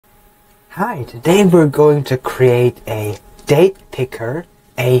Hi, today we're going to create a date picker,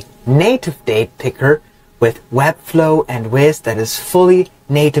 a native date picker with Webflow and Wized that is fully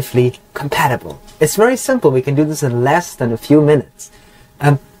natively compatible. It's very simple. We can do this in less than a few minutes.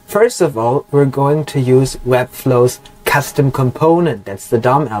 First of all, we're going to use Webflow's custom component. That's the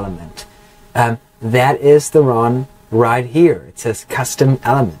DOM element. That is the one right here. It says custom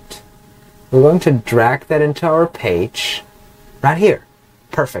element. We're going to drag that into our page right here.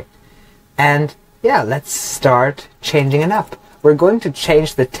 Perfect. And yeah, let's start changing it up. We're going to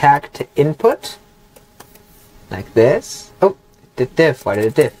change the tag to input, like this. Oh, it did diff. Why did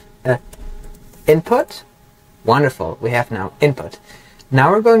it diff? Input. Wonderful. We have now input.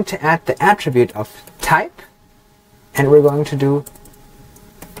 Now we're going to add the attribute of type, and we're going to do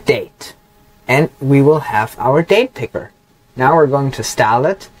date. And we will have our date picker. Now we're going to style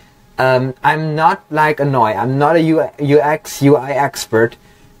it. I'm not like Annoy. I'm not a UX, UI expert.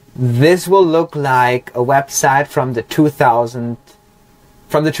 This will look like a website from the 2000s.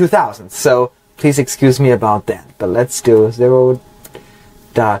 So please excuse me about that. But let's do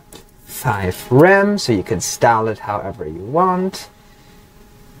 0.5 rem, so you can style it however you want.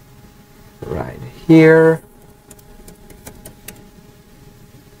 Right here.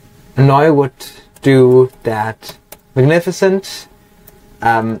 Annoy would do that magnificent.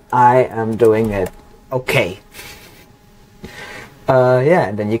 I am doing it okay. Yeah,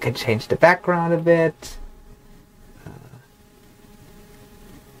 and then you can change the background a bit.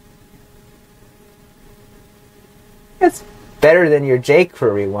 It's better than your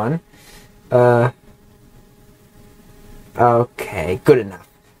jQuery one. Okay, good enough.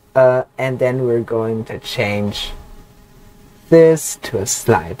 And then we're going to change this to a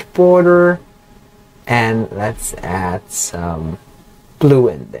slide border. And let's add some blue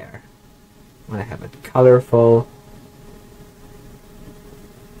in there. I want to have it colorful.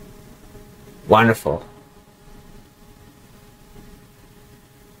 Wonderful.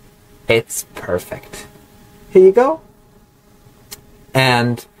 It's perfect. Here you go.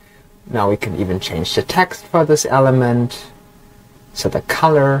 And now we can even change the text for this element. So the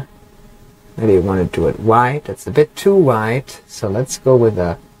color, maybe we want to do it white. That's a bit too white. So let's go with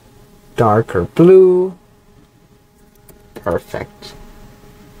a darker blue. Perfect.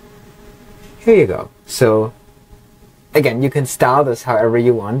 Here you go. So again, you can style this however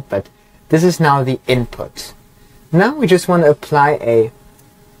you want, but this is now the input. Now we just want to apply a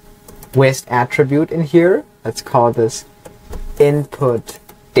Wized attribute in here. Let's call this input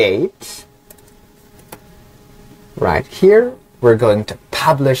date. Right here, we're going to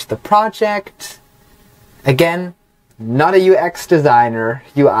publish the project. Again, not a UX designer,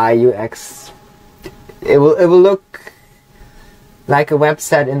 UI, UX. It will look like a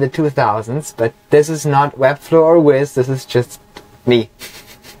website in the 2000s, but this is not Webflow or Wized. This is just me.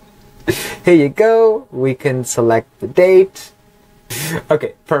 Here you go. We can select the date.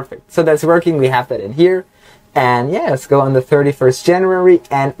 Okay, perfect. So that's working. We have that in here. And yeah, let's go on the 31st January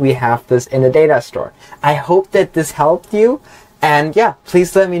and we have this in the data store. I hope that this helped you. And yeah,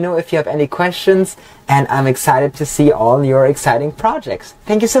 please let me know if you have any questions. And I'm excited to see all your exciting projects.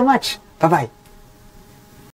 Thank you so much. Bye-bye.